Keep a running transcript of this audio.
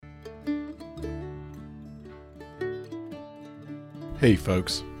Hey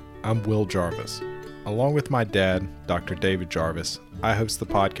folks, I'm Will Jarvis. Along with my dad, Dr. David Jarvis, I host the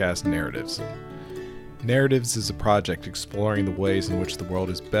podcast Narratives. Narratives is a project exploring the ways in which the world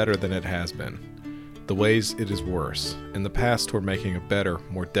is better than it has been, the ways it is worse, and the paths toward making a better,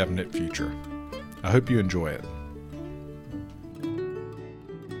 more definite future. I hope you enjoy it.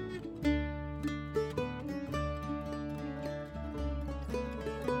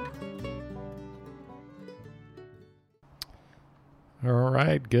 All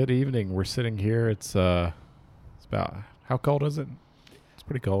right, good evening. We're sitting here. It's about, how cold is it? It's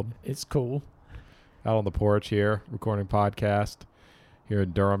pretty cold. It's cool. Out on the porch here, recording podcast here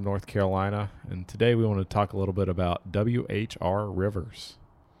in Durham, North Carolina. And today we want to talk a little bit about W.H.R. Rivers.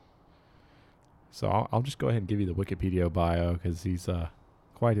 So I'll just go ahead and give you the Wikipedia bio because he's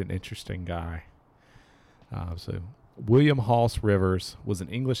quite an interesting guy. So William Halse Rivers was an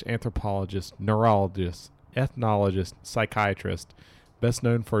English anthropologist, neurologist, ethnologist, psychiatrist, best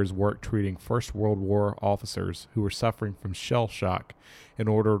known for his work treating First World War officers who were suffering from shell shock in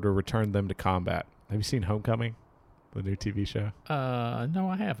order to return them to combat. Have you seen Homecoming, the new TV show? No,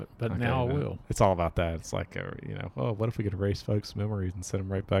 I haven't, but now I will. It's all about that. It's like, what if we could erase folks' memories and send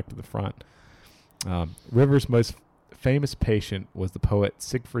them right back to the front? Rivers' most famous patient was the poet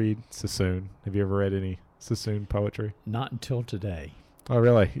Siegfried Sassoon. Have you ever read any Sassoon poetry? Not until today. Oh,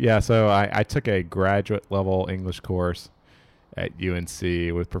 really? Yeah, so I took a graduate-level English course at UNC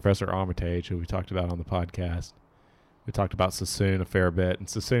with Professor Armitage, who we talked about on the podcast. We talked about Sassoon a fair bit, and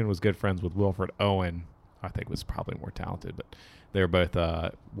Sassoon was good friends with Wilfred Owen. I think was probably more talented, but they were both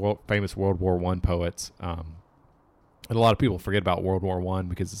famous World War I poets. And a lot of people forget about World War I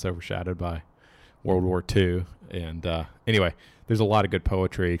because it's overshadowed by World War II. And anyway, there's a lot of good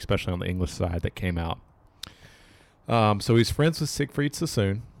poetry, especially on the English side, that came out. So he's friends with Siegfried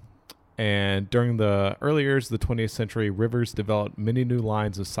Sassoon, and during the early years of the 20th century, Rivers developed many new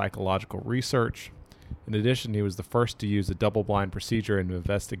lines of psychological research. In addition, he was the first to use a double-blind procedure in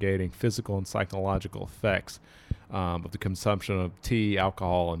investigating physical and psychological effects of the consumption of tea,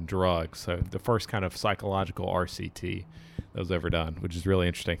 alcohol, and drugs. So the first kind of psychological RCT that was ever done, which is really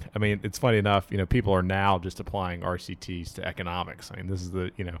interesting. I mean, it's funny enough, people are now just applying RCTs to economics. I mean, this is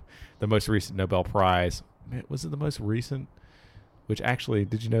the most recent Nobel Prize. Was it the most recent? Which actually,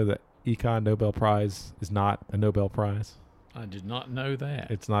 did you know that Econ Nobel Prize is not a Nobel Prize? I did not know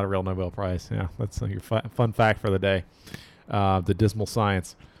that. It's not a real Nobel Prize. Yeah, that's your fun fact for the day. The dismal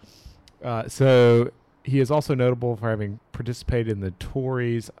science. So he is also notable for having participated in the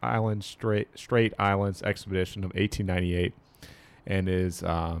Torres Island Strait Islands expedition of 1898 and his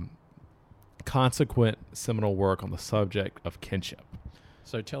consequent seminal work on the subject of kinship.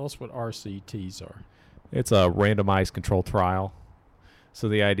 So tell us what RCTs are. It's a randomized control trial. So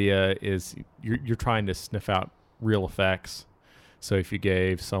the idea is you're trying to sniff out real effects. So if you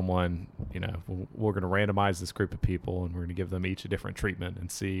gave someone, we're going to randomize this group of people and we're going to give them each a different treatment and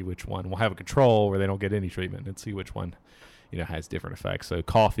see which one will have a control where they don't get any treatment and see which one, has different effects. So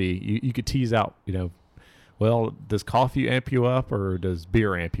coffee, you could tease out, well, does coffee amp you up or does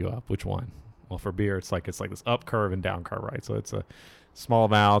beer amp you up? Which one? Well, for beer, it's like this up curve and down curve, right? So it's a small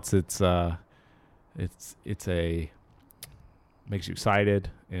amounts. It's makes you excited,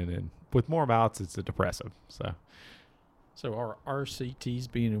 and then with more amounts, it's a depressive. So are RCTs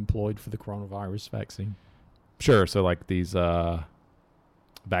being employed for the coronavirus vaccine? Sure. So like these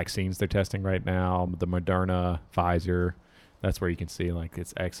vaccines they're testing right now, the Moderna, Pfizer, that's where you can see like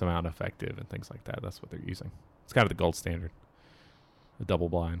it's X amount effective and things like that. That's what they're using. It's kind of the gold standard, the double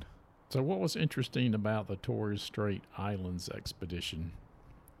blind. So what was interesting about the Torres Strait Islands expedition?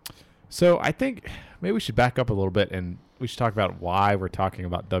 So I think maybe we should back up a little bit and we should talk about why we're talking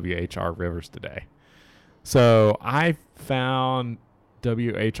about W.H.R. Rivers today. So I found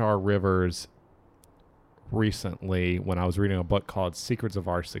W.H.R. Rivers recently when I was reading a book called Secrets of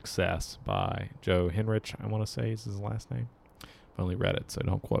Our Success by Joe Henrich, I want to say is his last name. I've only read it, so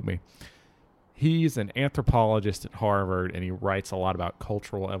don't quote me. He's an anthropologist at Harvard, and he writes a lot about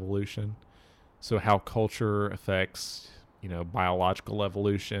cultural evolution. So how culture affects biological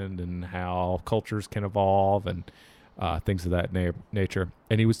evolution and how cultures can evolve and things of that nature.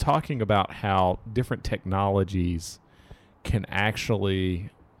 And he was talking about how different technologies can actually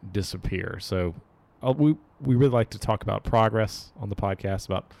disappear. So we really like to talk about progress on the podcast,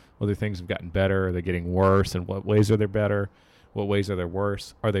 about whether things have gotten better, are they getting worse, and what ways are they better, what ways are they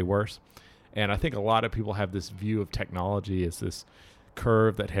worse? And I think a lot of people have this view of technology as this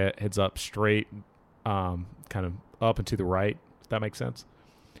curve that heads up straight, kind of up and to the right, if that makes sense.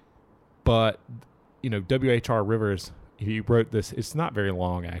 But, W.H.R. Rivers, he wrote this. It's not very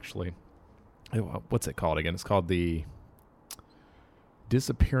long, actually. What's it called again? It's called the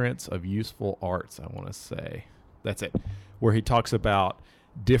Disappearance of Useful Arts, I want to say. That's it. Where he talks about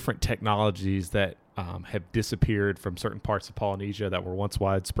different technologies that have disappeared from certain parts of Polynesia that were once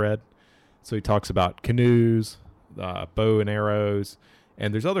widespread. So he talks about canoes, bow and arrows,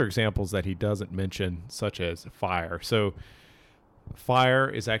 and there's other examples that he doesn't mention, such as fire. So fire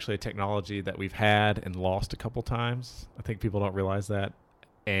is actually a technology that we've had and lost a couple times. I think people don't realize that.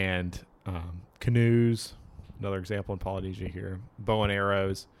 And canoes, another example in Polynesia here, bow and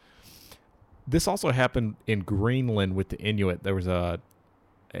arrows. This also happened in Greenland with the Inuit. There was a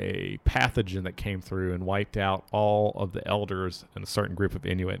pathogen that came through and wiped out all of the elders in a certain group of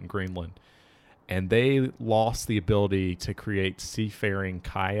Inuit in Greenland. And they lost the ability to create seafaring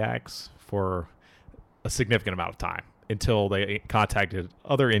kayaks for a significant amount of time until they contacted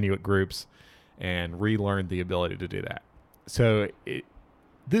other Inuit groups and relearned the ability to do that. So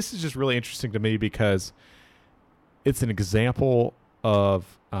this is just really interesting to me because it's an example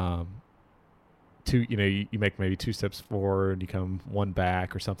of you make maybe 2 steps forward, you come 1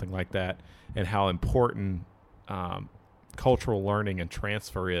 back or something like that, and how important cultural learning and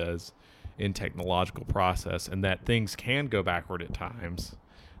transfer is in technological process, and that things can go backward at times.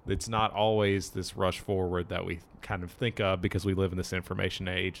 It's not always this rush forward that we kind of think of because we live in this information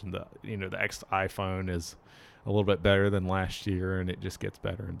age, and the iPhone is a little bit better than last year, and it just gets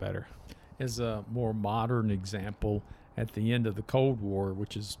better and better. As a more modern example, at the end of the Cold War,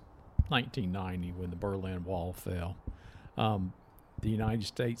 which is 1990 when the Berlin Wall fell, the United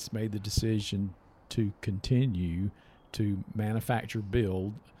States made the decision to continue to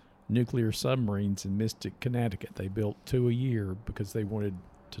build nuclear submarines in Mystic, Connecticut. They built 2 a year because they wanted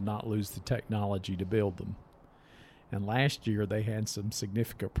to not lose the technology to build them. And last year they had some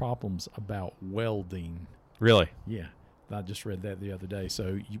significant problems about welding. Really? Yeah. I just read that the other day.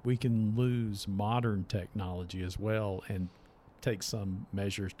 So we can lose modern technology as well and take some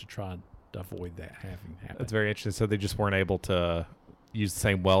measures to try to avoid that having happen. That's very interesting. So they just weren't able to use the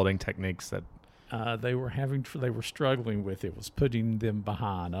same welding techniques that they were struggling with. It was putting them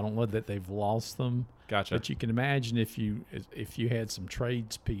behind. I don't know that they've lost them. Gotcha. But you can imagine if you had some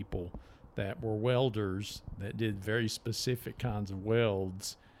tradespeople that were welders that did very specific kinds of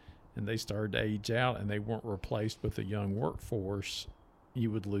welds, and they started to age out and they weren't replaced with a young workforce,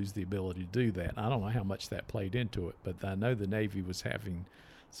 you would lose the ability to do that. I don't know how much that played into it, but I know the Navy was having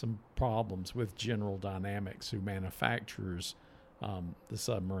some problems with General Dynamics, who manufactures the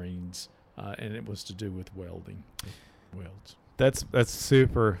submarines, and it was to do with welding. Welds. That's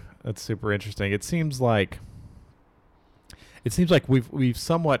super interesting. It seems like we've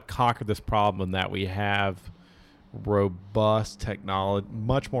somewhat conquered this problem in that we have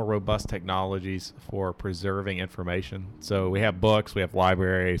much more robust technologies for preserving information. So we have books, we have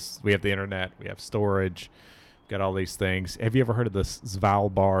libraries, we have the internet, we have storage, we've got all these things. Have you ever heard of the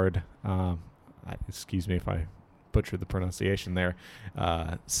Svalbard? Excuse me if I butchered the pronunciation there.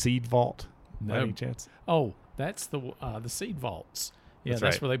 Seed vault? No. By any chance? Oh, that's the seed vaults. Yeah, that's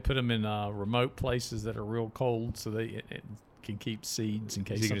right. where they put them in remote places that are real cold, so it can keep seeds in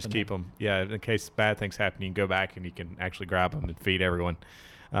case you can just keep them. Yeah, in case bad things happen, you can go back and you can actually grab them and feed everyone.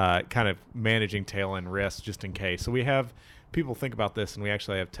 Kind of managing tail end risks just in case. So we have people think about this, and we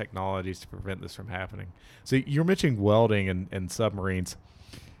actually have technologies to prevent this from happening. So you're mentioning welding and submarines,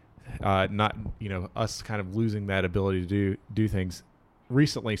 not us kind of losing that ability to do things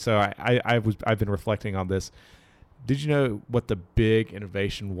recently. So I've been reflecting on this. Did you know what the big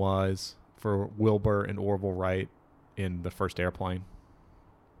innovation was for Wilbur and Orville Wright in the first airplane?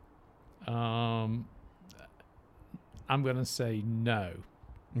 I'm going to say no.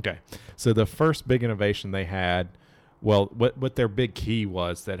 Okay. So the first big innovation they had, well, what their big key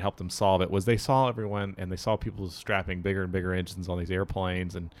was that helped them solve it was they saw everyone and they saw people strapping bigger and bigger engines on these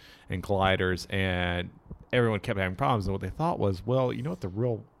airplanes and gliders, and everyone kept having problems. And what they thought was, well, you know what the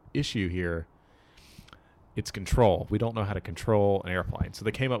real issue here? It's control. We don't know how to control an airplane. So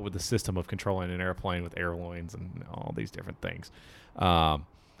they came up with the system of controlling an airplane with airloins and all these different things. So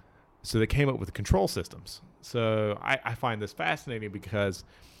they came up with control systems. So I find this fascinating because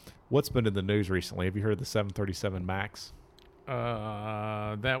what's been in the news recently? Have you heard of the 737 MAX?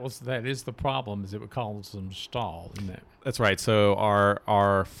 That is the problem, is it would cause them to stall, isn't it? That's right. So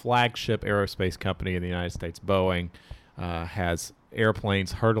our flagship aerospace company in the United States, Boeing, has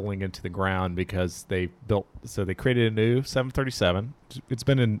airplanes hurtling into the ground because they created a new 737. It's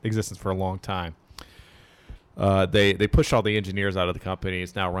been in existence for a long time. They pushed all the engineers out of the company.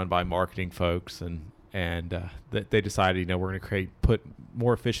 It's now run by marketing folks, and they decided, we're going to put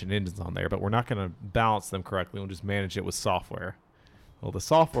more efficient engines on there, but we're not going to balance them correctly. We'll just manage it with software. Well, the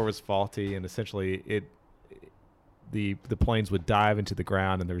software was faulty, and essentially the planes would dive into the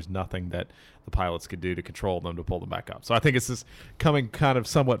ground, and there was nothing that the pilots could do to control them to pull them back up. So I think it's just coming kind of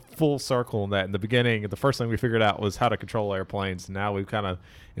somewhat full circle in that. In the beginning, the first thing we figured out was how to control airplanes. Now we've kind of,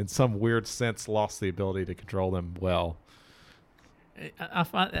 in some weird sense, lost the ability to control them well. I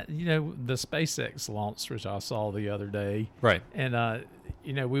find that, the SpaceX launch, which I saw the other day. Right. And,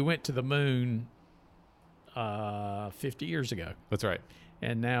 we went to the moon 50 years ago. That's right.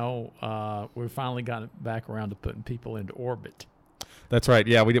 And now we've finally gotten back around to putting people into orbit. That's right.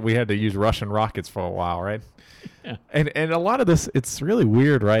 Yeah, we had to use Russian rockets for a while, right? Yeah. And a lot of this, it's really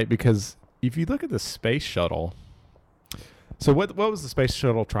weird, right? Because if you look at the space shuttle, so what was the space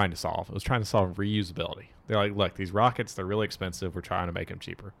shuttle trying to solve? It was trying to solve reusability. They're like, look, these rockets, they're really expensive. We're trying to make them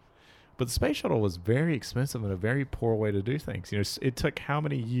cheaper. But the space shuttle was very expensive and a very poor way to do things. It took how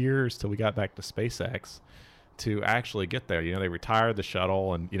many years till we got back to SpaceX to actually get there? They retired the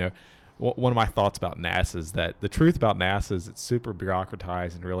shuttle, and one of my thoughts about NASA is that the truth about NASA is it's super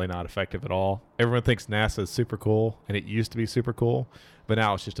bureaucratized and really not effective at all. Everyone thinks NASA is super cool, and it used to be super cool, but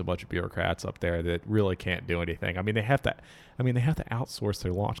now it's just a bunch of bureaucrats up there that really can't do anything. They have to outsource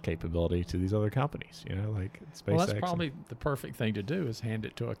their launch capability to these other companies, like SpaceX. Well, that's probably the perfect thing to do, is hand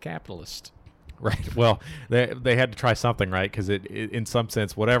it to a capitalist. Right. Well, they had to try something, right? Because it in some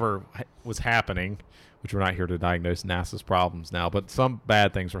sense, whatever was happening, which we're not here to diagnose NASA's problems now, but some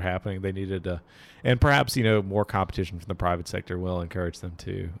bad things were happening. They needed to, and perhaps, more competition from the private sector will encourage them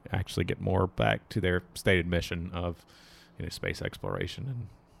to actually get more back to their stated mission of, space exploration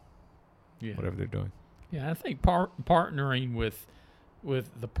and whatever they're doing. Yeah, I think partnering with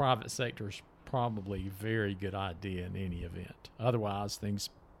the private sector is probably a very good idea in any event. Otherwise, things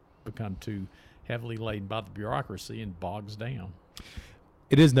become too heavily laden by the bureaucracy and bogs down.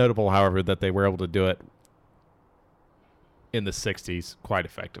 It is notable, however, that they were able to do it in the 60s quite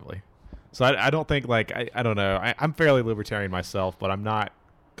effectively. So I don't think, I don't know. I'm fairly libertarian myself, but I'm not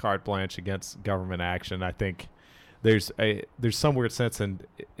carte blanche against government action. I think there's some weird sense in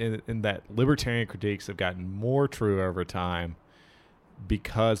that libertarian critiques have gotten more true over time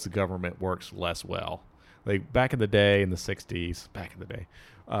because the government works less well. Like back in the day, in the 60s,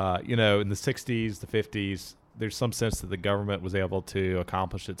 in the 60s, the 50s, there's some sense that the government was able to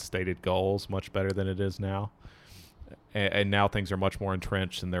accomplish its stated goals much better than it is now. And now things are much more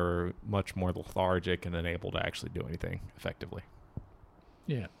entrenched, and they're much more lethargic and unable to actually do anything effectively.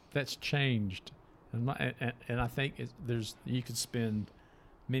 Yeah, that's changed. And I think you could spend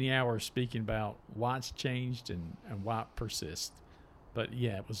many hours speaking about why it's changed and why it persists. But,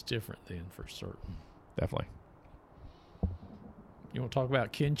 yeah, it was different then for certain. Definitely. You want to talk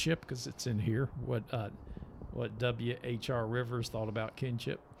about kinship? Because it's in here. What W.H.R. Rivers thought about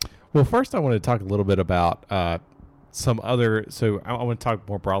kinship? Well, first I want to talk a little bit about so I want to talk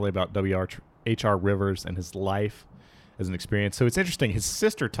more broadly about W.H.R. Rivers and his life as an experience. So it's interesting. His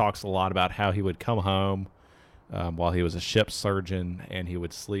sister talks a lot about how he would come home while he was a ship surgeon, and he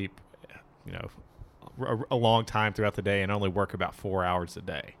would sleep, a long time throughout the day and only work about 4 hours a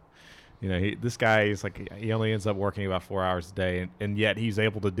day. This guy is he only ends up working about 4 hours a day, and yet he's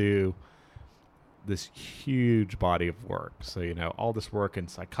able to do this huge body of work. So, all this work in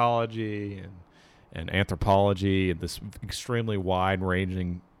psychology and anthropology, and this extremely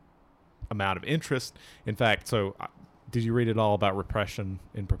wide-ranging amount of interest. In fact, did you read at all about repression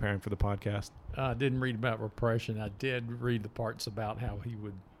in preparing for the podcast? I didn't read about repression. I did read the parts about how he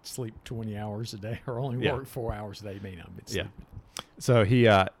would sleep 20 hours a day or only work 4 hours a day. He may not be sleeping. So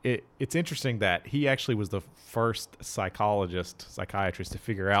it's interesting that he actually was the first psychiatrist to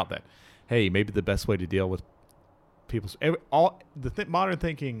figure out that, hey, maybe the best way to deal with modern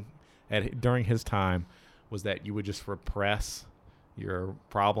thinking during his time was that you would just repress your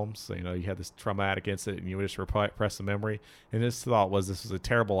problems. So, you had this traumatic incident and you would just repress the memory. And his thought was this was a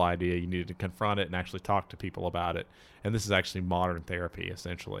terrible idea. You needed to confront it and actually talk to people about it. And this is actually modern therapy,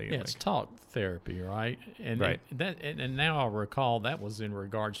 essentially. Yeah, it's talk therapy, right? And right. And now I recall that was in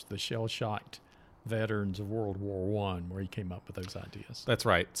regards to the shell-shocked veterans of World War I, where he came up with those ideas. That's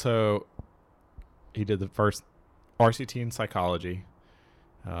right. So he did the first RCT in psychology.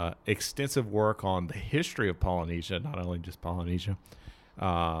 Extensive work on the history of Polynesia, not only just Polynesia.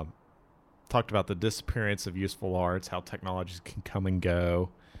 Talked about the disappearance of useful arts, how technologies can come and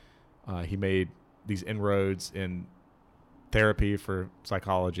go. He made these inroads in therapy for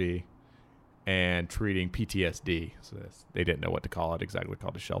psychology and treating PTSD. So they didn't know what to call it, exactly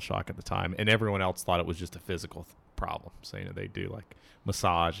called a shell shock at the time. And everyone else thought it was just a physical problem. So, they do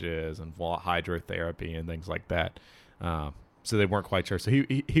massages and hydrotherapy and things like that. So they weren't quite sure. So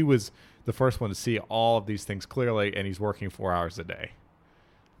he was the first one to see all of these things clearly, and he's working 4 hours a day,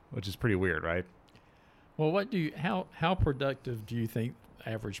 which is pretty weird, right? Well, how productive do you think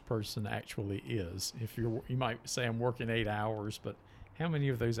the average person actually is? If you might say I'm working 8 hours, but how many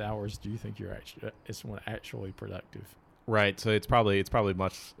of those hours do you think it's actually productive? Right. So it's probably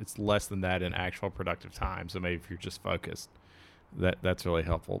it's less than that in actual productive time. So maybe if you're just focused, that's really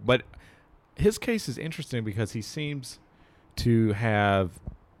helpful. But his case is interesting because he seems to have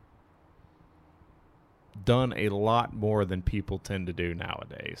done a lot more than people tend to do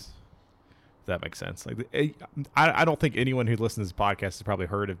nowadays. If that makes sense. Like, I don't think anyone who listens to this podcast has probably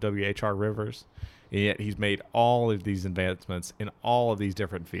heard of W.H.R. Rivers, and yet he's made all of these advancements in all of these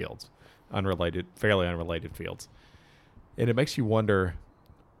different fields, fairly unrelated fields. And it makes you wonder,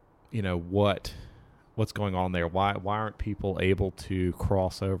 what's going on there. Why aren't people able to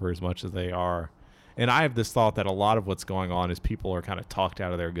cross over as much as they are? And I have this thought that a lot of what's going on is people are kind of talked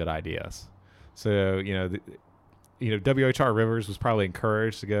out of their good ideas. So, W.H.R. Rivers was probably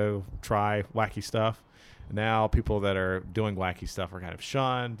encouraged to go try wacky stuff. Now people that are doing wacky stuff are kind of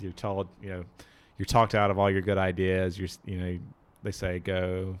shunned. You're told, you're talked out of all your good ideas. They say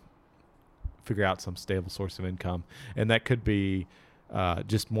go figure out some stable source of income, and that could be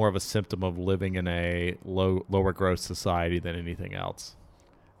just more of a symptom of living in a lower growth society than anything else.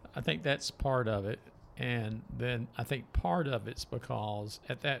 I think that's part of it, and then I think part of it's because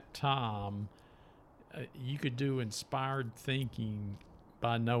at that time you could do inspired thinking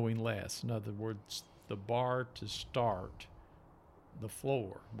by knowing less. In other words, the bar to start, the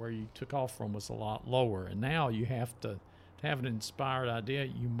floor where you took off from was a lot lower, and now you have to have an inspired idea.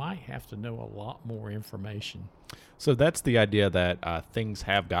 You might have to know a lot more information. So that's the idea that things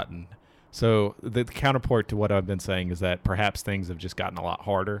have gotten. So the counterpart to what I've been saying is that perhaps things have just gotten a lot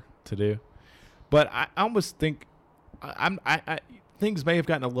harder to do. But I almost think things may have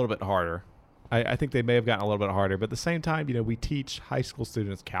gotten a little bit harder. I think they may have gotten a little bit harder. But at the same time, we teach high school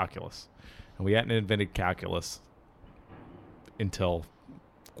students calculus. And we hadn't invented calculus until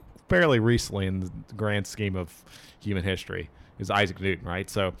fairly recently in the grand scheme of human history. Is Isaac Newton, right?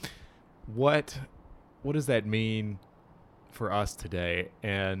 So what does that mean for us today?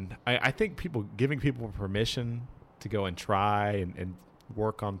 And I think giving people permission to go and try and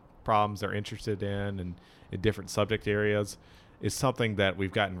work on problems they're interested in different subject areas is something that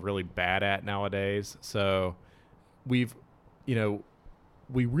we've gotten really bad at nowadays. So we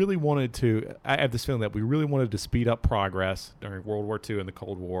really wanted to, I have this feeling that we really wanted to speed up progress during World War II and the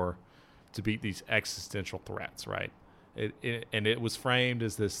Cold War to beat these existential threats, right? And it was framed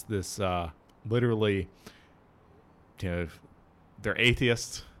as this literally, they're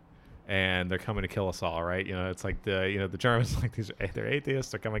atheists and they're coming to kill us all, right? It's like the Germans, like they're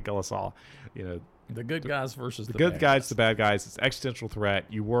atheists, they're coming to kill us all. The good guys versus the good bad guys, the bad guys. It's existential threat.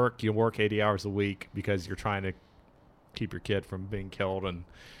 You work 80 hours a week because you're trying to keep your kid from being killed and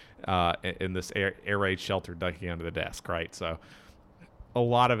in this air raid shelter ducking under the desk, right? So a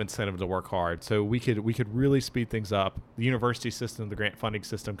lot of incentive to work hard. So we could really speed things up. The university system, the grant funding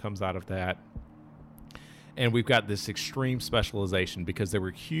system comes out of that. And we've got this extreme specialization because there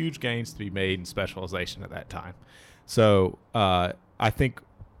were huge gains to be made in specialization at that time. So I think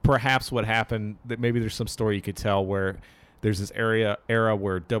perhaps what happened, that maybe there's some story you could tell where there's this era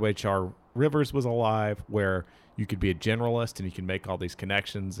where W.H.R. Rivers was alive, where you could be a generalist and you can make all these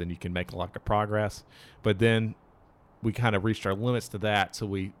connections and you can make a lot of progress. But then we kind of reached our limits to that, so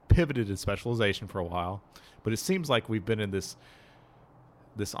we pivoted to specialization for a while. But it seems like we've been in this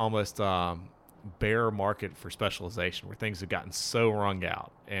almost bear market for specialization where things have gotten so wrung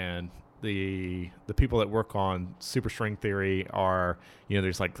out. And the people that work on superstring theory are,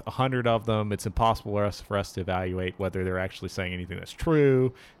 there's like 100 of them. It's impossible for us to evaluate whether they're actually saying anything that's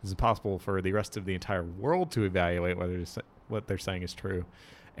true. It's impossible for the rest of the entire world to evaluate whether what they're saying is true.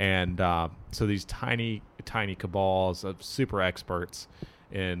 And so these tiny cabals of super experts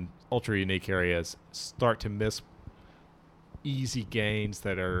in ultra unique areas start to miss easy gains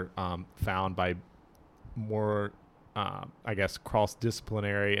that are found by more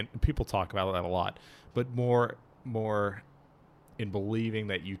cross-disciplinary, and people talk about that a lot, but more in believing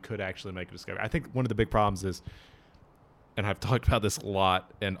that you could actually make a discovery. I think one of the big problems is, and I've talked about this a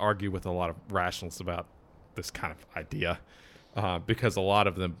lot and argue with a lot of rationalists about this kind of idea, because a lot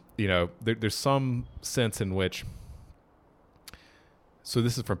of them, there's some sense in which, so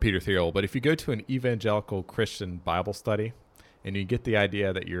this is from Peter Thiel, but if you go to an evangelical Christian Bible study and you get the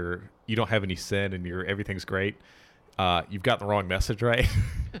idea that you don't have any sin and everything's great, you've got the wrong message, right?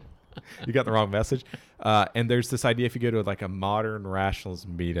 You got the wrong message. And there's this idea, if you go to like a modern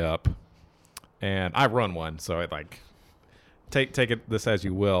rationalism meetup, and I run one, so I take this as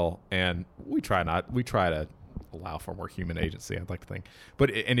you will, and we try to allow for more human agency, I'd like to think.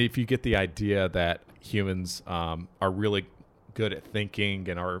 And if you get the idea that humans are really good at thinking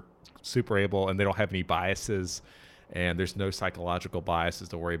and are super able, and they don't have any biases, and there's no psychological biases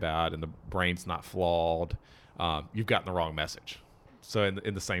to worry about, and the brain's not flawed, you've gotten the wrong message. So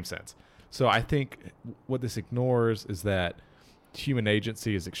in the same sense. So I think what this ignores is that human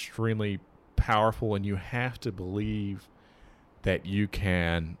agency is extremely powerful, and you have to believe that you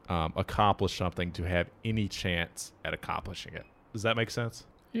can accomplish something to have any chance at accomplishing it. Does that make sense?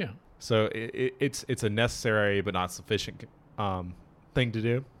 Yeah. So it's a necessary but not sufficient thing to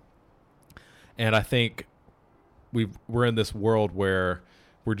do. And I think we're in this world where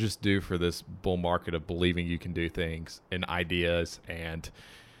we're just due for this bull market of believing you can do things and ideas and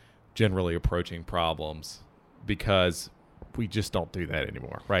generally approaching problems, because we just don't do that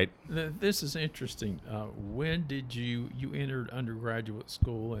anymore, right? This is interesting. When did you entered undergraduate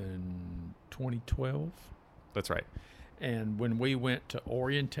school in 2012? That's right. And when we went to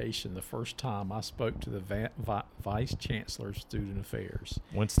orientation the first time, I spoke to the Vice Chancellor of Student Affairs.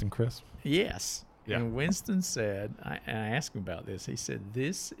 Winston Crisp? Yes. Yeah. And Winston said, and I asked him about this, he said,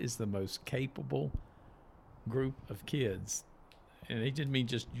 this is the most capable group of kids. And he didn't mean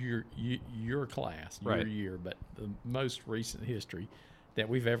just your class, your right. year, but the most recent history that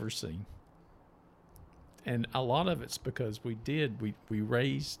we've ever seen. And a lot of it's because we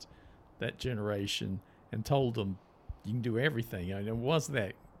raised that generation and told them you can do everything. And it wasn't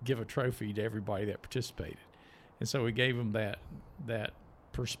that give a trophy to everybody that participated. And so we gave them that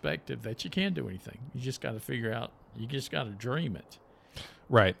perspective that you can do anything. You just got to figure out, you just got to dream it.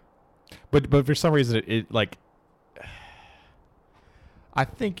 Right. But for some reason, it like, I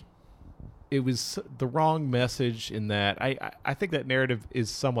think it was the wrong message in that I think that narrative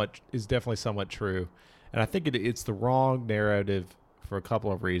is definitely somewhat true. And I think it's the wrong narrative for a couple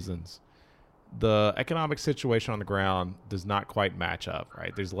of reasons. The economic situation on the ground does not quite match up,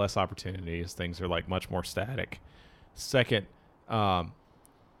 right? There's less opportunities. Things are like much more static. Second,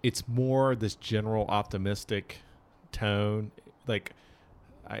 it's more this general optimistic tone. Like,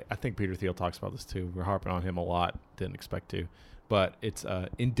 I think Peter Thiel talks about this too. We're harping on him a lot. Didn't expect to. But it's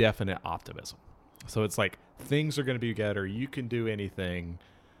indefinite optimism. So it's like things are going to be better. You can do anything.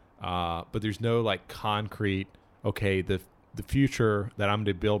 But there's no like concrete, okay, the future that I'm going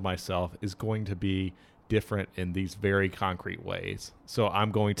to build myself is going to be different in these very concrete ways. So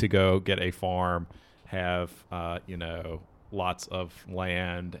I'm going to go get a farm, have, lots of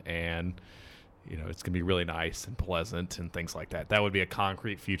land, and, it's going to be really nice and pleasant and things like that. That would be a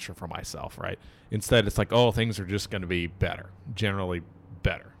concrete future for myself, right? Instead, it's like, oh, things are just going to be better, generally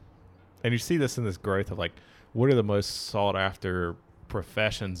better. And you see this in this growth of like, what are the most sought after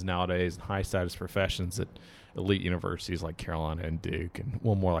professions nowadays, high status professions at elite universities like Carolina and Duke, and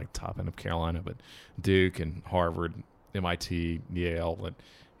well, more like top end of Carolina, but Duke and Harvard, MIT, Yale, and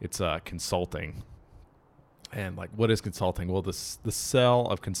it's consulting. And like, what is consulting? Well, the sell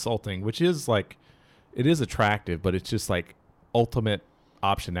of consulting, which is like, it is attractive, but it's just like ultimate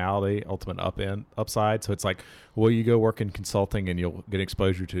optionality, ultimate upside. So it's like, well, you go work in consulting and you'll get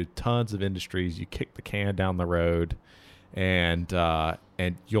exposure to tons of industries. You kick the can down the road, and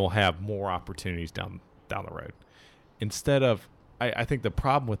you'll have more opportunities down the road. Instead of, I think the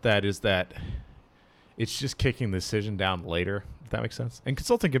problem with that is that it's just kicking the decision down later, if that makes sense. And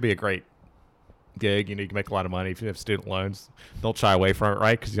consulting could be a great gig. You can make a lot of money. If you have student loans, don't shy away from it,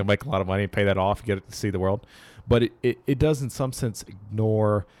 right? Because you'll make a lot of money and pay that off. You get to see the world. But it does in some sense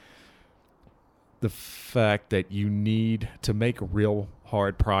ignore the fact that you need to make real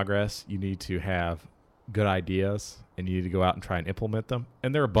hard progress. You need to have good ideas, and you need to go out and try and implement them.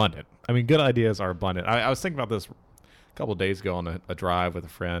 And they're abundant. I mean, good ideas are abundant. I was thinking about this a couple of days ago on a drive with a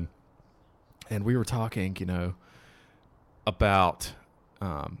friend, and we were talking, about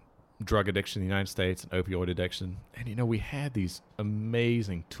drug addiction in the United States and opioid addiction. And, we had these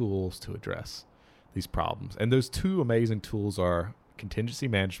amazing tools to address these problems. And those two amazing tools are contingency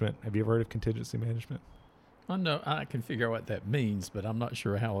management. Have you ever heard of contingency management? I know I can figure out what that means, but I'm not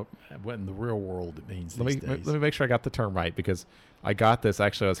sure what in the real world it means these days. Let me make sure I got the term right, because I got this.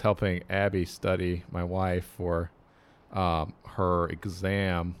 Actually, I was helping Abby study, my wife, for her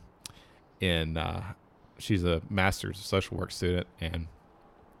exam she's a master's of social work student, and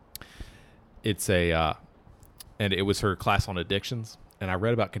and it was her class on addictions. And I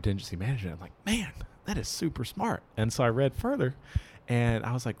read about contingency management. I'm like, man, that is super smart. And so I read further, and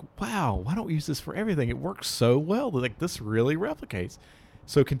I was like, wow, why don't we use this for everything? It works so well. Like, this really replicates.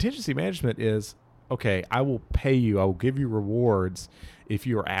 So contingency management is, okay, I will pay you, I will give you rewards if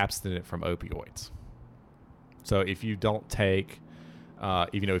you are abstinent from opioids. So if you don't take,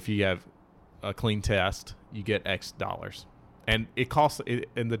 if you have a clean test, you get X dollars. And it costs,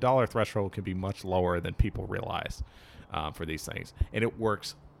 and the dollar threshold can be much lower than people realize for these things. And it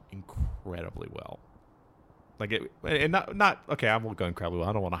works incredibly well. Like it, and not okay, I won't go incredibly well.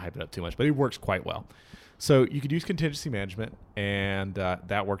 I don't want to hype it up too much, but it works quite well. So you could use contingency management, and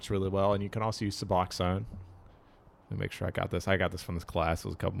that works really well. And you can also use Suboxone. Let me make sure I got this. I got this from this class. It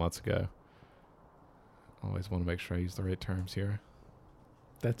was a couple months ago. Always want to make sure I use the right terms here.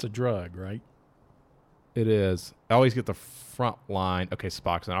 That's a drug, right? It is. I always get the front line. Okay,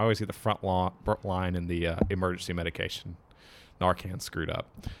 Suboxone. I always get the front line in the emergency medication. Narcan screwed up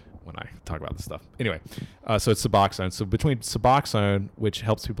when I talk about this stuff. Anyway, so it's Suboxone. So between Suboxone, which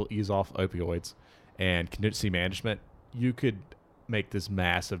helps people ease off opioids, and contingency management, you could make this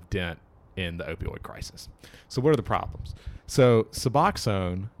massive dent in the opioid crisis. So what are the problems? So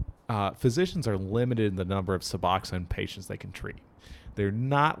Suboxone, physicians are limited in the number of Suboxone patients they can treat. They're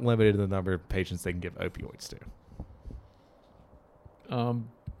not limited in the number of patients they can give opioids to.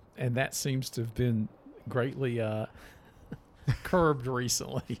 And that seems to have been greatly curbed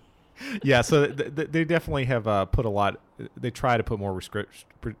recently. Yeah, so they definitely have put a lot. They try to put more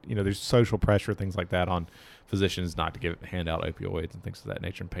there's social pressure, things like that, on physicians not to hand out opioids and things of that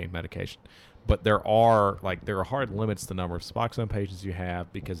nature and pain medication. But there are hard limits to the number of Suboxone patients you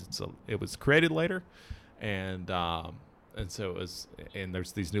have because it was created later, and so it was. And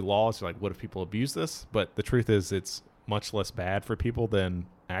there's these new laws. You're like, what if people abuse this? But the truth is, it's much less bad for people than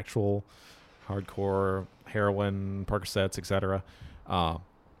actual hardcore heroin, Percocets, etc.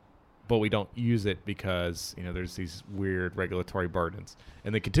 But we don't use it because there's these weird regulatory burdens.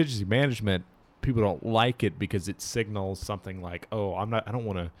 And the contingency management, people don't like it because it signals something like, oh, I don't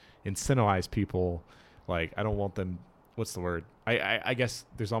want to incentivize people. Like, I don't want them. What's the word? I guess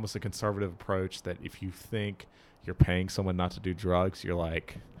there's almost a conservative approach that if you think you're paying someone not to do drugs, you're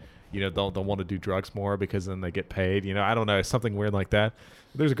like, they'll want to do drugs more because then they get paid. I don't know, something weird like that.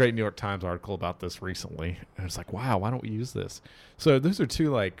 There's a great New York Times article about this recently, and it's like, wow, why don't we use this? So those are two,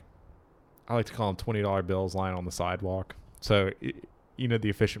 like, I like to call them $20 bills lying on the sidewalk. So, the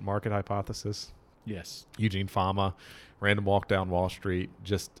efficient market hypothesis. Yes. Eugene Fama, random walk down Wall Street.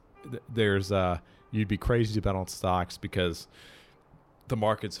 Just there's you'd be crazy to bet on stocks because the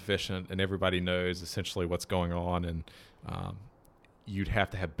market's efficient and everybody knows essentially what's going on, and you'd have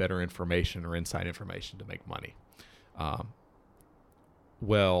to have better information or inside information to make money.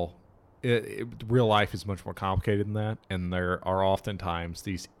 Real life is much more complicated than that, and there are oftentimes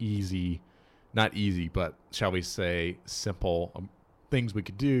these not easy, but shall we say simple things we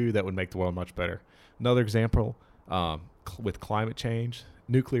could do that would make the world much better. Another example, with climate change,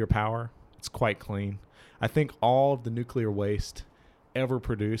 nuclear power, it's quite clean. I think all of the nuclear waste ever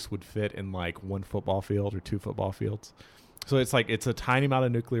produced would fit in like one football field or two football fields. So it's a tiny amount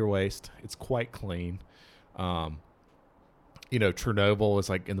of nuclear waste. It's quite clean. Chernobyl is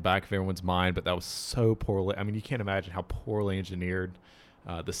like in the back of everyone's mind, but that was so poorly. I mean, you can't imagine how poorly engineered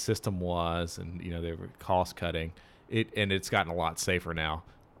the system was, and they were cost cutting it, and it's gotten a lot safer now.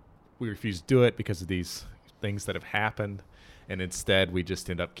 We refuse to do it because of these things that have happened, and instead we just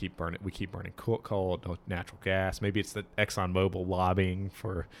keep burning coal, no natural gas. Maybe it's the ExxonMobil lobbying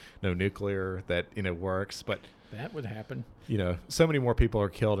for no nuclear that works, but that would happen. So many more people are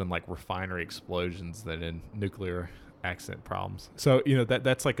killed in like refinery explosions than in nuclear accident problems. So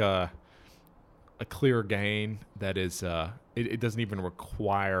that's like a clear gain that is it doesn't even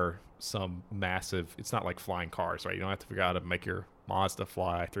require some massive. It's not like flying cars, right? You don't have to figure out how to make your Mazda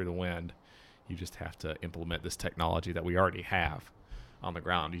fly through the wind. You just have to implement this technology that we already have on the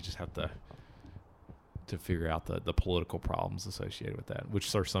ground. You just have to figure out the political problems associated with that,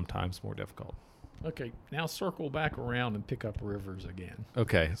 which are sometimes more difficult. Okay, now circle back around and pick up rivers again.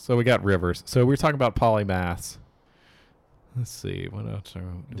 Okay, so we got rivers. So we were talking about polymaths. Let's see, what else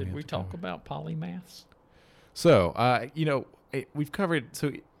did we talk about polymaths? So, we've covered.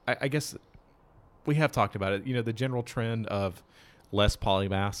 So, I guess we have talked about it. The general trend of less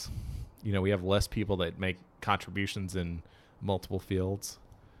polymaths. We have less people that make contributions in multiple fields,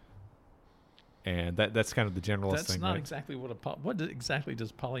 and that's kind of the generalist thing. That's not exactly what exactly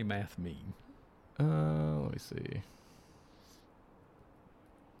does polymath mean? Let me see.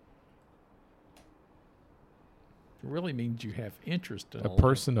 It really means you have interest in a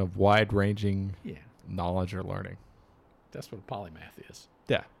person of wide-ranging knowledge or learning. That's what a polymath is.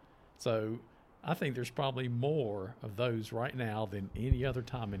 Yeah. So I think there's probably more of those right now than any other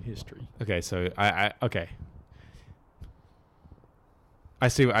time in history. Okay, so okay. I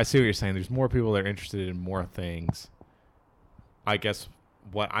see what you're saying. There's more people that are interested in more things. I guess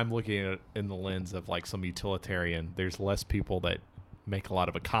what I'm looking at in the lens of like some utilitarian, there's less people that make a lot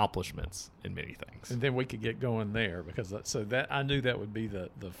of accomplishments in many things. And then we could get going there because I knew that would be the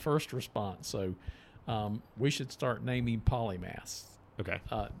first response. So we should start naming polymaths. Okay.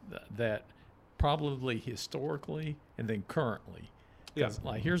 That probably historically and then currently. Yeah.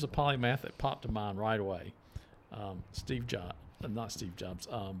 Like here's a polymath that popped to mind right away. Steve Jobs, not Steve Jobs.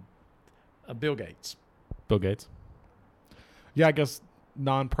 Bill Gates. Bill Gates. Yeah, I guess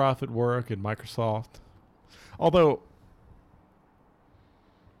nonprofit work and Microsoft. Although,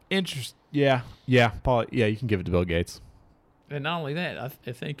 yeah, you can give it to Bill Gates. And not only that, I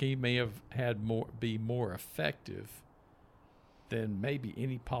think he may have had be more effective than maybe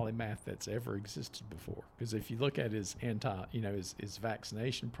any polymath that's ever existed before. Because if you look at his his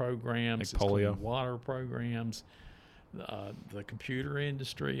vaccination programs, like his polio, clean water programs, the computer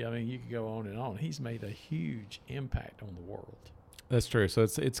industry, I mean, you could go on and on. He's made a huge impact on the world. That's true. So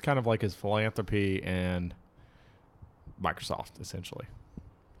it's kind of like his philanthropy and Microsoft, essentially.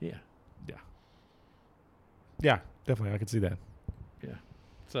 Yeah. Yeah, definitely. I could see that. Yeah.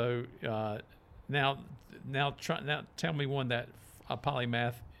 So now tell me one that a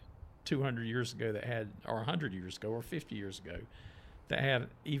polymath 200 years ago that had, or 100 years ago, or 50 years ago that had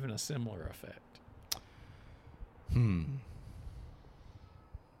even a similar effect.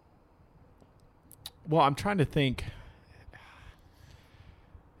 Well, I'm trying to think.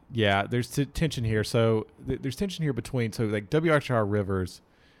 Yeah, there's tension here. So there's tension here between like W.R. Rivers.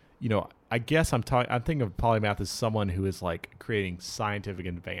 I guess I'm thinking of polymath as someone who is like creating scientific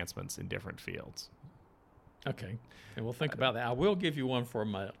advancements in different fields. Okay, and we'll think about that. I will give you one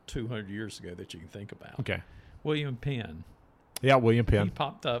from 200 years ago that you can think about. Okay, William Penn. Yeah, William Penn. He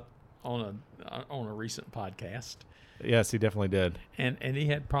popped up on a recent podcast. Yes, he definitely did. And he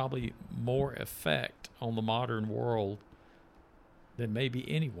had probably more effect on the modern world than maybe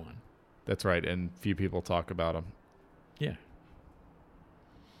anyone. That's right, and few people talk about him. Yeah.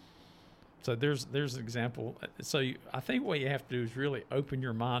 So there's an example. So I think what you have to do is really open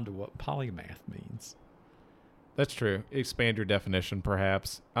your mind to what polymath means. That's true. Expand your definition,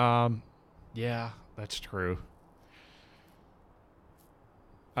 perhaps. Yeah, that's true.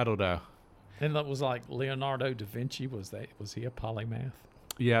 I don't know. And that was like Leonardo da Vinci. Was he a polymath?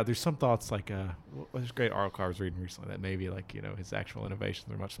 Yeah, there's some thoughts like there's a great article I was reading recently that maybe like his actual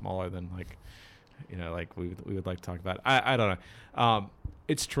innovations are much smaller than like like we would like to talk about. I don't know.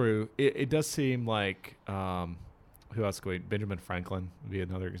 It's true. It does seem like who else could Benjamin Franklin would be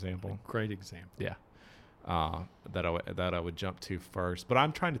another example. Great example. Yeah. That I would jump to first, but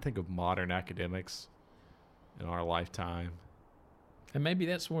I'm trying to think of modern academics in our lifetime. And maybe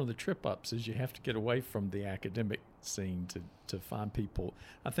that's one of the trip ups is you have to get away from the academic scene to find people.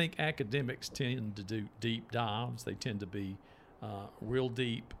 I think academics tend to do deep dives. They tend to be real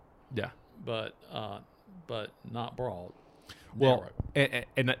deep. Yeah. But not broad. Well,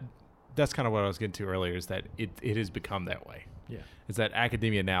 and that's kind of what I was getting to earlier is that it has become that way. Yeah. Is that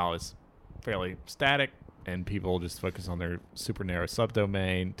academia now is fairly static and people just focus on their super narrow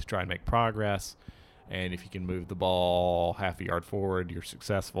subdomain to try and make progress. And if you can move the ball half a yard forward, you're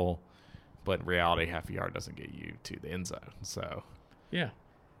successful. But in reality, half a yard doesn't get you to the end zone. So, yeah.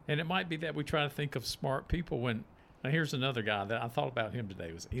 And it might be that we try to think of smart people when – now here's another guy that I thought about him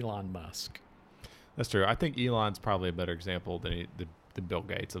today was Elon Musk. That's true. I think Elon's probably a better example than Bill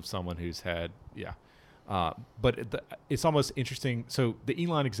Gates of someone who's had – yeah. But it's almost interesting. So the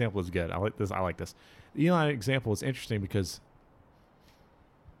Elon example is good. I like this. The Elon example is interesting because –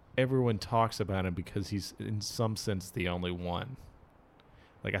 everyone talks about him because he's in some sense the only one.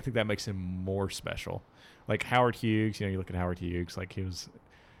 Like I think that makes him more special. Like Howard Hughes, you look at Howard Hughes, like he was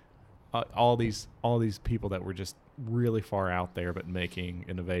all these people that were just really far out there but making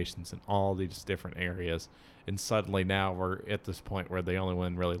innovations in all these different areas. And suddenly now we're at this point where the only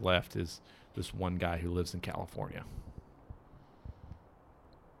one really left is this one guy who lives in California.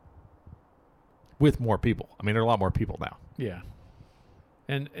 With more people. I mean, there are a lot more people now. Yeah.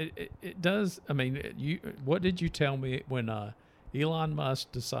 And it does. I mean, what did you tell me when Elon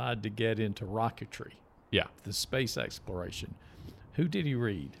Musk decided to get into rocketry? Yeah, the space exploration. Who did he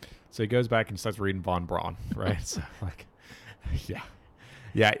read? So he goes back and starts reading von Braun, right? So yeah.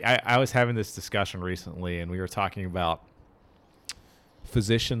 I was having this discussion recently, and we were talking about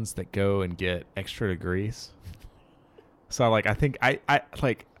physicians that go and get extra degrees. So I think I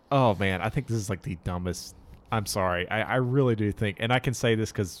oh man, I think this is like the dumbest. I'm sorry. I really do think, and I can say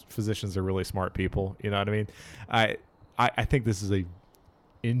this because physicians are really smart people. You know what I mean? I think this is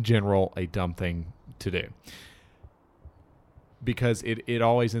in general, a dumb thing to do. Because it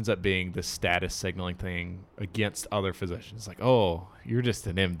always ends up being the status signaling thing against other physicians. Like, oh, you're just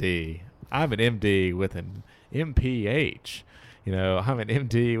an MD. I'm an MD with an MPH. I'm an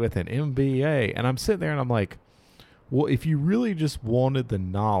MD with an MBA. And I'm sitting there and I'm like, well, if you really just wanted the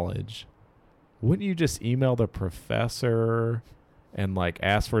knowledge, wouldn't you just email the professor and like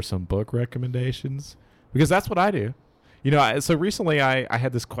ask for some book recommendations? Because that's what I do. So recently I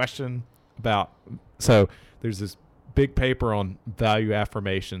had this question about, so there's this big paper on value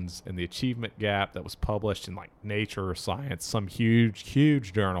affirmations and the achievement gap that was published in like Nature or Science, some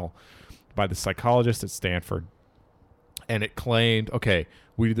huge journal by the psychologist at Stanford. And it claimed, okay,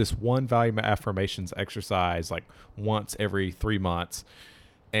 we do this one value affirmations exercise like once every 3 months,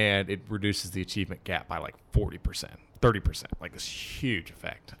 and it reduces the achievement gap by like 40%, 30%, like this huge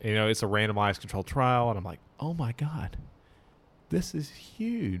effect. It's a randomized controlled trial, and I'm like, oh my God, this is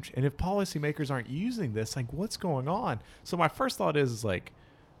huge. And if policymakers aren't using this, like what's going on? So my first thought is like,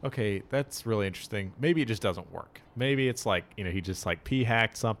 okay, that's really interesting. Maybe it just doesn't work. Maybe it's like, he just like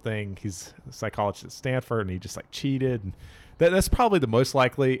p-hacked something. He's a psychologist at Stanford and he just like cheated. And that's probably the most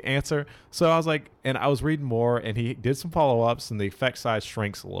likely answer. So I was like, and I was reading more and he did some follow-ups and the effect size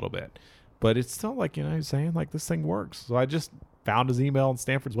shrinks a little bit. But it's still like, he's saying like this thing works. So I just found his email on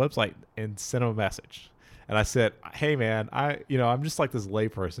Stanford's website and sent him a message. And I said, hey man, I'm just like this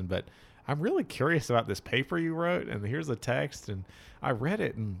layperson, but I'm really curious about this paper you wrote, and here's the text, and I read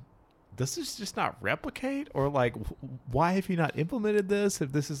it, and does this just not replicate? Or like, why have you not implemented this?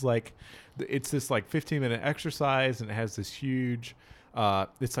 If this is like, it's this like 15-minute exercise, and it has this huge,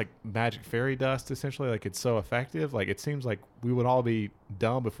 it's like magic fairy dust, essentially. Like it's so effective. Like it seems like we would all be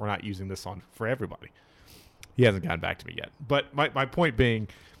dumb if we're not using this for everybody. He hasn't gotten back to me yet. But my point being,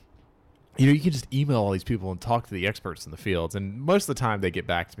 you can just email all these people and talk to the experts in the fields, and most of the time they get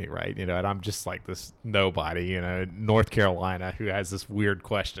back to me, right? And I'm just like this nobody, North Carolina, who has this weird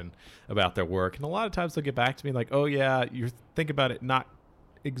question about their work. And a lot of times they'll get back to me like, oh yeah, you're thinking about it not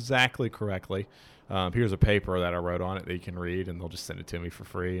exactly correctly. Here's a paper that I wrote on it that you can read, and they'll just send it to me for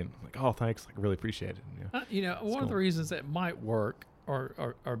free. And I'm like, oh, thanks. Like, I really appreciate it. One of the reasons that might work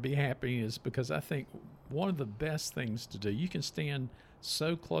or be happy is because I think one of the best things to do, you can stand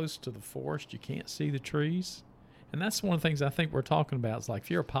so close to the forest you can't see the trees, and that's one of the things I think we're talking about. Is like if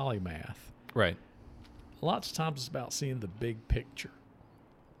you're a polymath, right? Lots of times it's about seeing the big picture.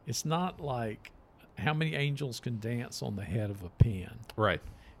 It's not like how many angels can dance on the head of a pin, right?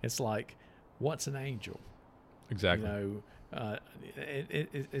 It's like, what's an angel? Exactly.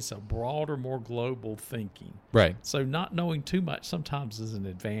 It's a broader, more global thinking, right? So not knowing too much sometimes is an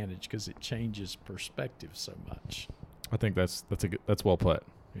advantage because it changes perspective so much. I think that's well put.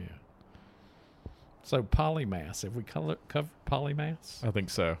 Yeah. So polymaths. Have we covered polymaths? I think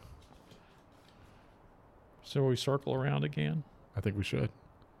so. So we circle around again? I think we should.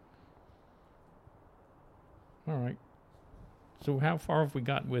 All right. So how far have we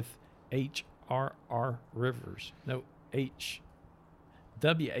gotten with H.R.R. Rivers? No,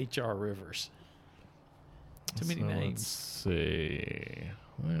 W.H.R. Rivers. Too many names.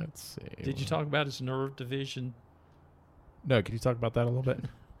 Let's see. Did you talk about his nerve division? No, can you talk about that a little bit?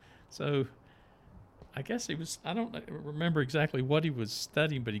 So I guess I don't remember exactly what he was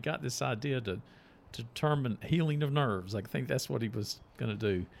studying, but he got this idea to determine healing of nerves. I think that's what he was going to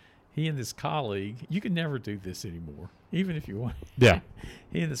do. He and this colleague, you can never do this anymore, even if you want. Yeah.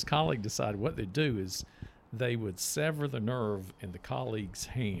 He and this colleague decided what they'd do is they would sever the nerve in the colleague's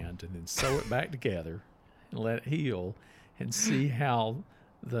hand and then sew it back together and let it heal and see how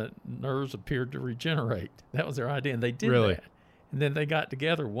the nerves appeared to regenerate. That was their idea, and they did that. And then they got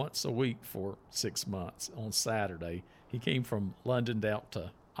together once a week for 6 months on Saturday. He came from London down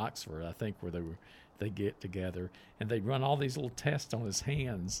to Oxford, I think, where they get together, and they'd run all these little tests on his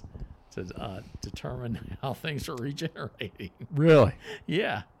hands to determine how things are regenerating. Really?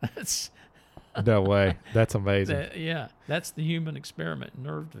 Yeah. That's no way. That's amazing. That's the human experiment,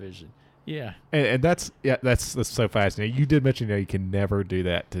 nerve division. Yeah. And that's so fascinating. You did mention you can never do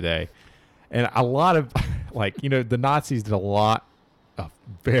that today. And a lot of the Nazis did a lot of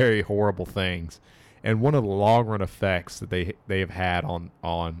very horrible things. And one of the long run effects that they have had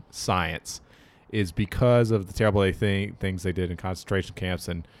on science is because of the terrible things they did in concentration camps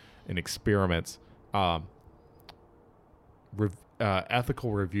and experiments.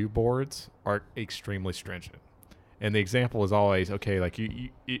 Ethical review boards are extremely stringent. And the example is always, okay, like you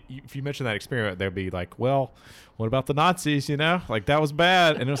if you mention that experiment, they'll be like, well, what about the Nazis, like that was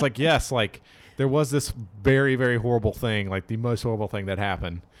bad. And it was like, yes, like there was this very, very horrible thing, like the most horrible thing that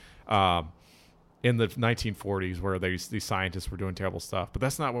happened in the 1940s where these scientists were doing terrible stuff. But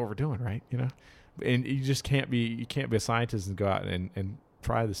that's not what we're doing, right? And you just can't be a scientist and go out and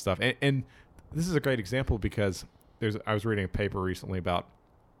try this stuff. And this is a great example because I was reading a paper recently about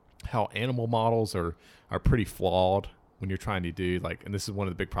how animal models are pretty flawed when you're trying to do like, and this is one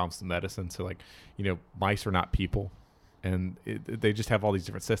of the big problems in medicine. So like, mice are not people, and they just have all these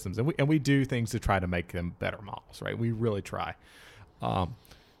different systems, and we do things to try to make them better models, right? We really try.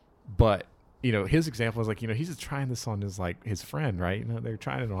 But his example is like, he's just trying this on his friend, right? They're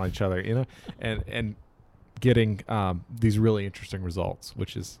trying it on each other, and getting these really interesting results,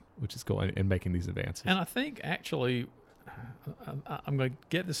 which is cool, in making these advances. And I think actually, I'm going to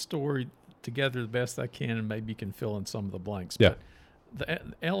get the story together the best I can, and maybe you can fill in some of the blanks. Yeah. But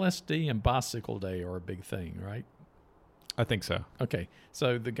the LSD and bicycle day are a big thing, right? I think so. Okay.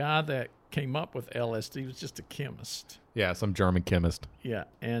 So the guy that came up with LSD was just a chemist. Yeah, some German chemist. Yeah.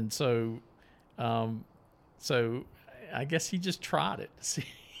 And so I guess he just tried it to see.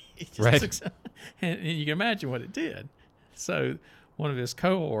 Right. And you can imagine what it did. So one of his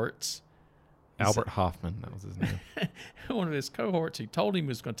cohorts, Albert Hoffman, that was his name. one of his cohorts, he told him he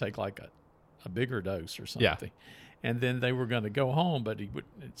was going to take like a bigger dose or something. Yeah. And then they were going to go home, but he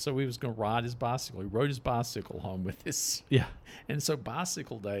was going to ride his bicycle. He rode his bicycle home with this. Yeah. And so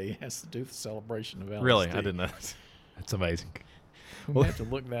bicycle day has to do with the celebration of LSD. Really? I didn't know that. That's amazing. We'll have to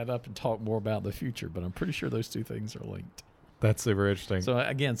look that up and talk more about the future, but I'm pretty sure those two things are linked. That's super interesting. So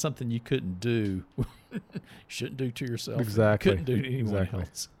again, something you couldn't do, shouldn't do to yourself. Exactly. Couldn't do to anyone Exactly.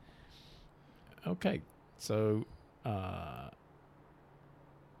 else. Okay. So,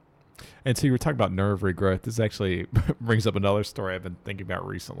 and so you were talking about nerve regrowth. This actually brings up another story I've been thinking about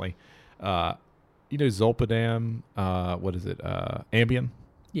recently. Zolpidem, what is it? Ambien.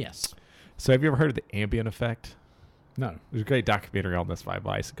 yes. So have you ever heard of the Ambien effect? No. There's a great documentary on this by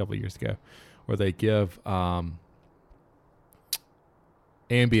Vice a couple of years ago, where they give Ambien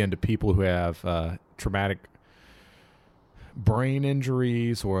to people who have traumatic brain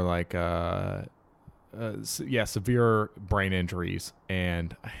injuries or like severe brain injuries,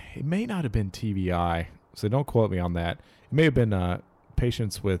 and it may not have been TBI, so don't quote me on that. It may have been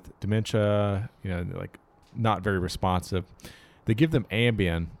patients with dementia, like not very responsive. They give them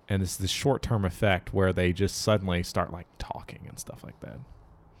Ambien, and it's this short-term effect where they just suddenly start like talking and stuff like that.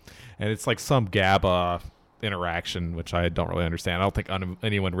 And it's like some GABA interaction, which I don't really understand. I don't think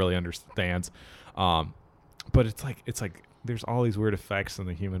anyone really understands. But it's like there's all these weird effects in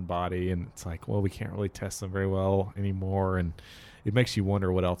the human body, and it's like, well, we can't really test them very well anymore, and it makes you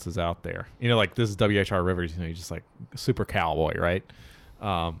wonder what else is out there. Like this is W.H.R. Rivers, he's just like a super cowboy, right?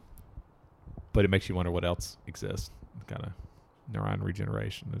 But it makes you wonder what else exists, kind of neuron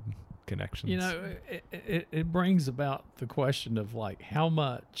regeneration and connections. It brings about the question of like, how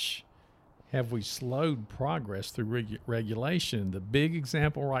much have we slowed progress through regulation? The big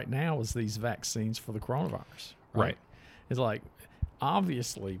example right now is these vaccines for the coronavirus. Right. It's like,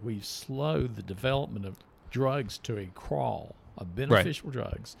 obviously, we've slowed the development of drugs to a crawl of beneficial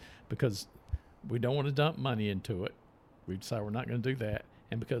drugs because we don't want to dump money into it. We decide we're not going to do that.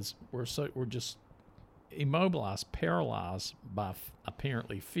 And because we're just immobilized, paralyzed by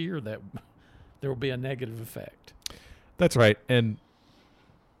apparently fear that there will be a negative effect. That's right. And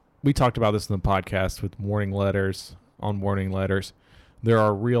we talked about this in the podcast with warning letters. There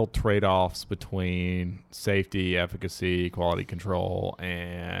are real trade-offs between safety, efficacy, quality control,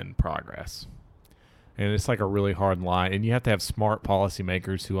 and progress. And it's like a really hard line. And you have to have smart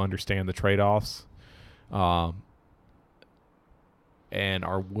policymakers who understand the trade-offs and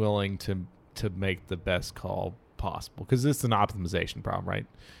are willing to make the best call possible. Because it's an optimization problem, right?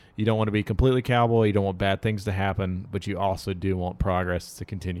 You don't want to be completely cowboy. You don't want bad things to happen, but you also do want progress to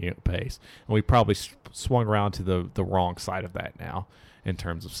continue at pace. And we probably swung around to the wrong side of that now in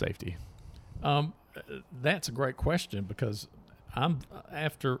terms of safety. That's a great question, because I'm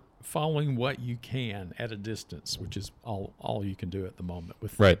after following what you can at a distance, which is all you can do at the moment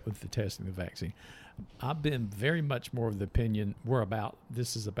with the testing of the vaccine. I've been very much more of the opinion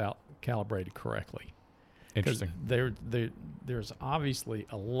this is about calibrated correctly. Interesting. There's obviously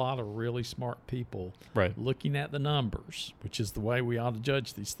a lot of really smart people looking at the numbers, which is the way we ought to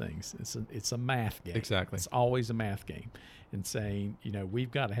judge these things. It's a math game. Exactly. It's always a math game, and saying,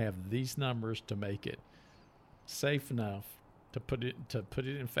 we've got to have these numbers to make it safe enough to put it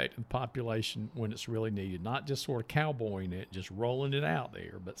in effect in the population when it's really needed. Not just sort of cowboying it, just rolling it out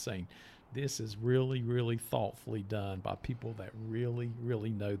there, but saying this is really, really thoughtfully done by people that really, really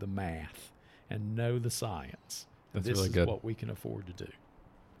know the math and know the science. That's this really is good. What we can afford to do.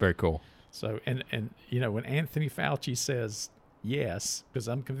 Very cool. So, and when Anthony Fauci says yes, because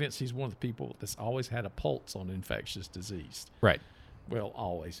I'm convinced he's one of the people that's always had a pulse on infectious disease. Right. Well,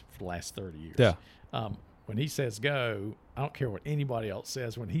 always for the last 30 years. Yeah. When he says go, I don't care what anybody else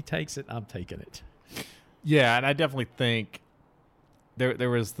says. When he takes it, I'm taking it. Yeah, and I definitely think there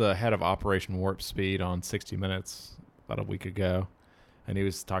was the head of Operation Warp Speed on 60 Minutes about a week ago, and he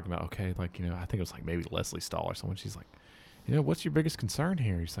was talking about, okay, like, I think it was like maybe Leslie Stahl or someone. She's like, what's your biggest concern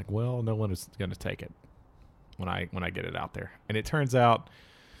here? He's like, well, no one is going to take it when I get it out there. And it turns out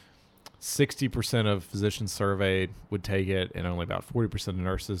 60% of physicians surveyed would take it, and only about 40% of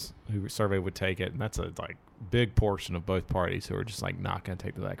nurses who were surveyed would take it. And that's a like big portion of both parties who are just like not going to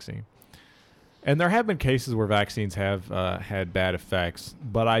take the vaccine. And there have been cases where vaccines have had bad effects,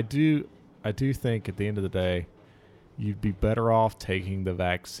 but I do think at the end of the day, you'd be better off taking the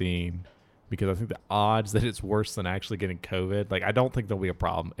vaccine, because I think the odds that it's worse than actually getting COVID, like I don't think there'll be a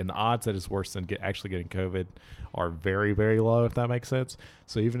problem. And the odds that it's worse than actually getting COVID are very, very low, if that makes sense.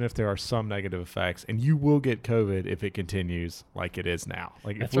 So even if there are some negative effects, and you will get COVID if it continues like it is now.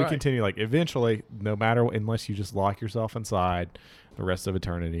 Like if we continue, like eventually, no matter, unless you just lock yourself inside the rest of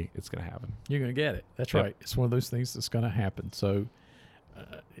eternity, it's going to happen. You're going to get it. That's right. It's one of those things that's going to happen. So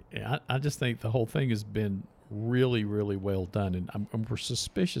I just think the whole thing has been really, really well done, and we're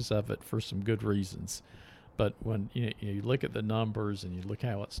suspicious of it for some good reasons. But when you look at the numbers and you look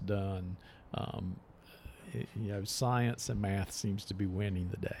how it's done, science and math seems to be winning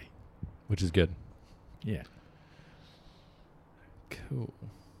the day, which is good. Yeah. Cool.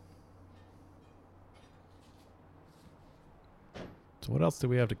 So what else do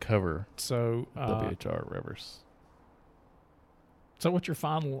we have to cover? So WHR Rivers. So what's your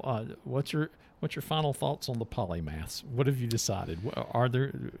final what's your final thoughts on the polymaths? What have you decided? Are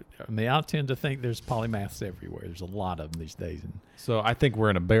there? I mean, I tend to think there's polymaths everywhere. There's a lot of them these days. So I think we're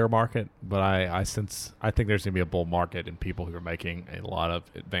in a bear market, but I think there's going to be a bull market in people who are making a lot of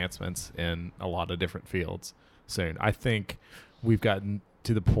advancements in a lot of different fields soon. I think we've gotten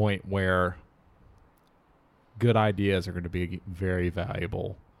to the point where good ideas are going to be very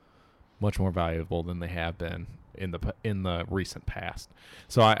valuable, much more valuable than they have been in the recent past.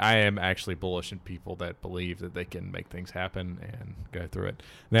 So I am actually bullish in people that believe that they can make things happen and go through it.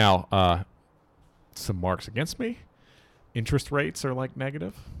 Now, some marks against me. Interest rates are like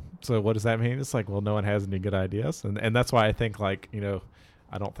negative. So what does that mean? It's like, well, no one has any good ideas. And that's why I think like,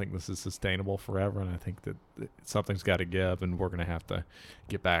 I don't think this is sustainable forever. And I think that something's got to give, and we're going to have to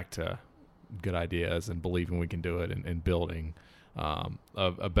get back to good ideas and believing we can do it, and building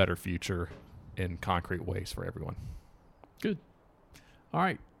a better future in concrete ways for everyone. Good. All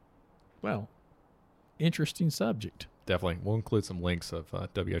right. Well, interesting subject. Definitely. We'll include some links of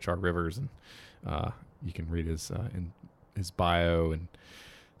WHR Rivers, and you can read his bio and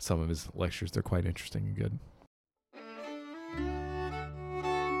some of his lectures. They're quite interesting and good.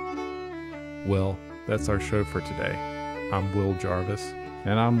 Well, that's our show for today. I'm Will Jarvis.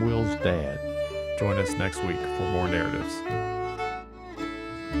 And I'm Will's dad. Join us next week for more narratives.